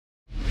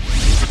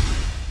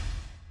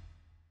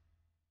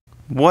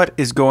What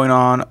is going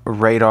on,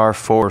 Radar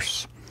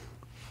Force?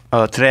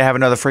 Today I have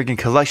another freaking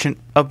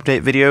collection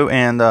update video,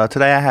 and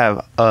today I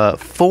have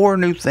 4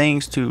 new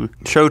things to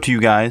show to you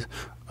guys.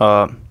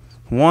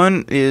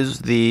 One is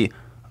the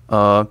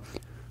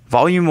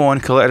Volume 1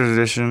 Collector's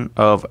Edition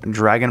of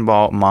Dragon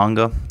Ball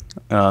Manga.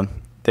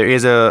 There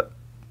is a,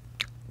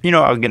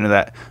 I'll get into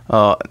that.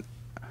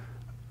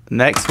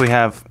 Next we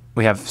have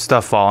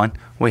stuff falling.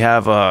 We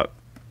have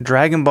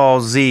Dragon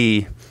Ball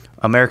Z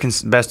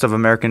American's Best of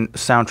American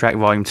Soundtrack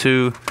Volume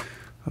 2,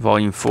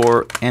 Volume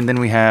 4, and then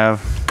we have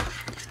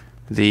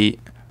the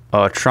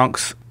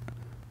Trunks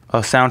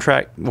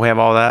soundtrack. We have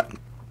all that.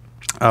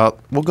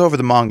 We'll go over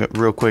the manga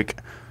real quick.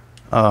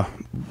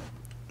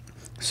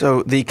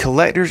 So the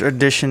collector's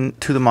edition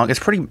to the manga, it's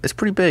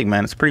pretty big,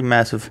 man. It's a pretty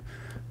massive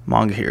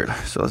manga here.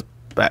 So let's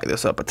back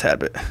this up a tad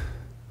bit.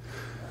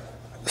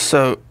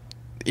 So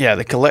yeah,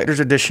 the collector's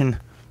edition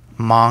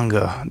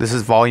manga. This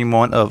is Volume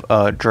 1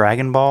 of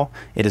Dragon Ball.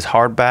 It is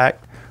hardback.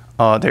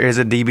 There is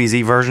a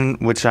DBZ version,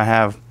 which I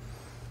have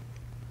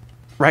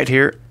right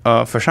here.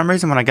 For some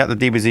reason, when I got the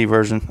DBZ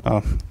version,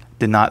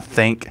 did not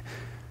think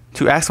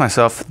to ask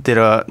myself, did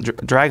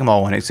Dragon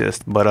Ball 1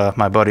 exist? But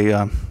my buddy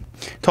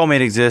told me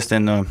it exists,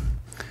 and got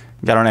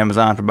it on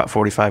Amazon for about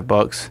 45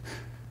 bucks.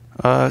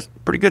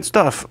 Pretty good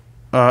stuff.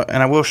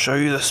 And I will show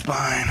you the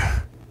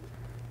spine.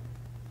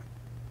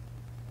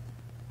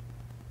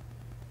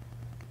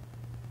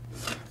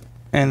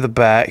 And the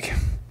back.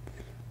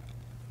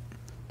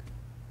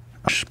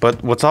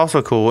 But what's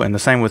also cool, and the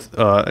same with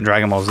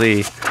Dragon Ball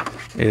Z,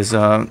 is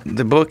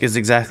the book is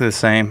exactly the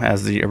same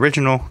as the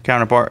original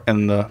counterpart,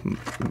 and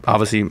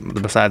obviously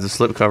besides the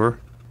slipcover.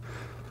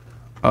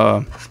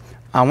 I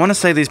want to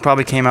say these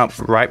probably came out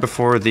right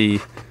before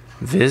the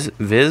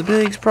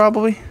Vizbigs,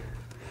 probably,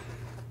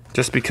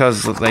 just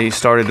because they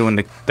started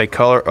doing they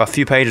color a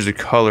few pages of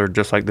color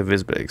just like the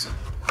Vizbigs.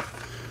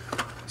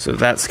 So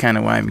that's kind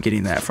of why I'm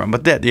getting that from.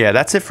 But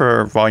that's it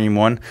for Volume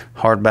 1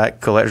 hardback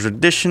collector's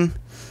edition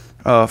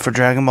for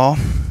Dragon Ball.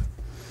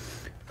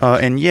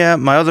 And yeah,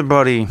 my other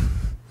buddy,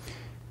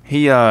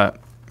 we've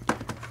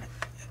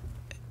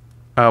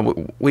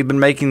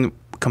been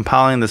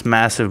compiling this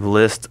massive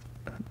list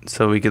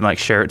so we can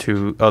share it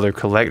to other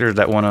collectors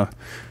that want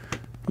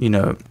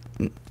to,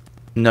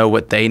 know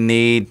what they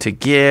need to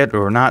get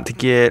or not to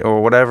get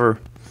or whatever.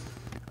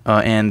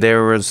 And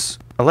there was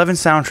 11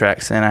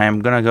 soundtracks, and I am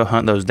gonna go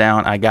hunt those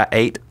down. I got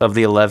 8 of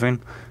the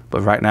 11,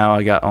 but right now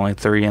I got only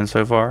 3 in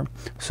so far.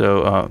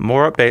 So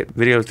more update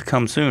videos to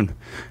come soon.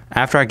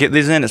 After I get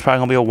these in, it's probably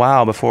gonna be a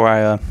while before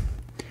I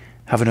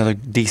have another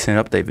decent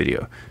update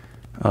video,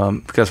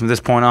 because from this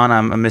point on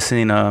I'm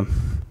missing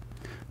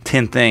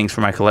 10 things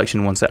for my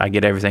collection once I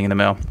get everything in the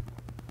mail.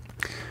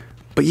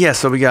 But yeah,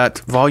 so we got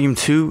Volume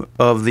 2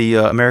 of the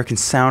American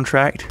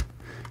Soundtrack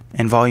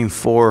and Volume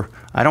 4.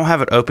 I don't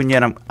have it open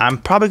yet. I'm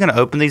probably going to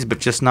open these, but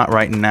just not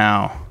right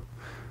now.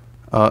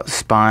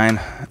 Spine.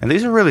 And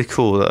these are really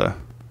cool,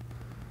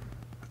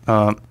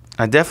 though.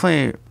 I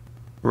definitely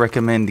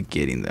recommend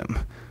getting them.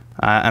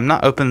 I'm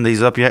not opening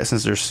these up yet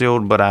since they're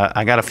sealed, but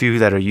I got a few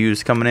that are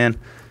used coming in,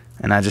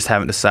 and I just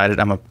haven't decided.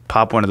 I'm going to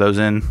pop one of those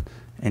in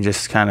and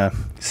just kind of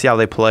see how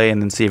they play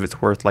and then see if it's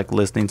worth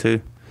listening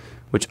to.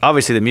 Which,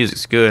 obviously, the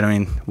music's good. I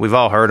mean, we've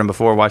all heard them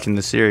before watching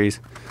the series.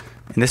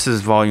 And this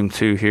is Volume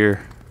 2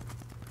 here.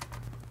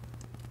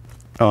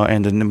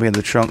 And then we have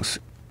the Trunks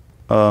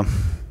one,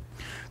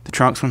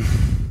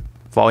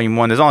 Volume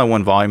 1. There's only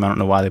one volume. I don't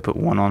know why they put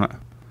 1 on it.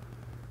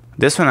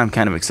 This one I'm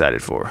kind of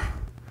excited for.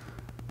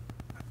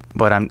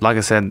 But like I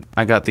said,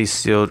 I got these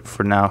sealed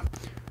for now.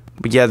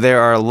 But yeah,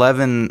 there are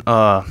 11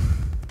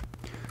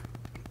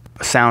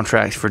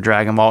 soundtracks for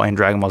Dragon Ball and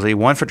Dragon Ball Z.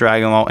 1 for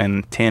Dragon Ball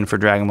and 10 for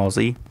Dragon Ball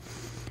Z.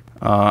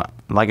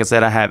 Like I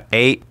said, I have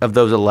 8 of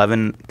those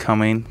 11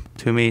 coming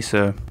to me,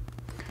 so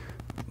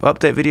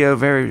update video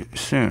very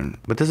soon.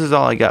 But this is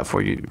all I got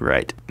for you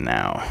right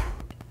now.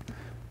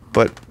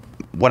 But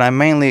what I'm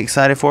mainly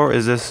excited for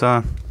is this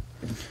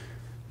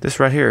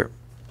right here,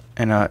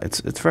 and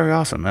it's very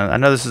awesome. I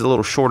know this is a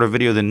little shorter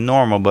video than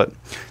normal, but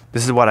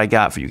this is what I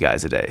got for you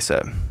guys today.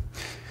 So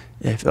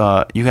if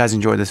you guys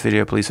enjoyed this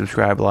video, please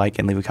subscribe, like,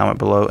 and leave a comment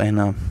below,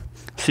 and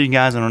see you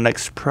guys on our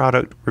next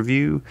product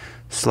review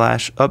 /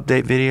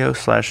 update video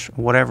 /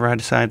 whatever I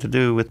decide to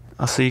do with.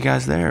 I'll see you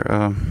guys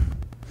there.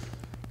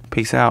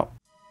 Peace out.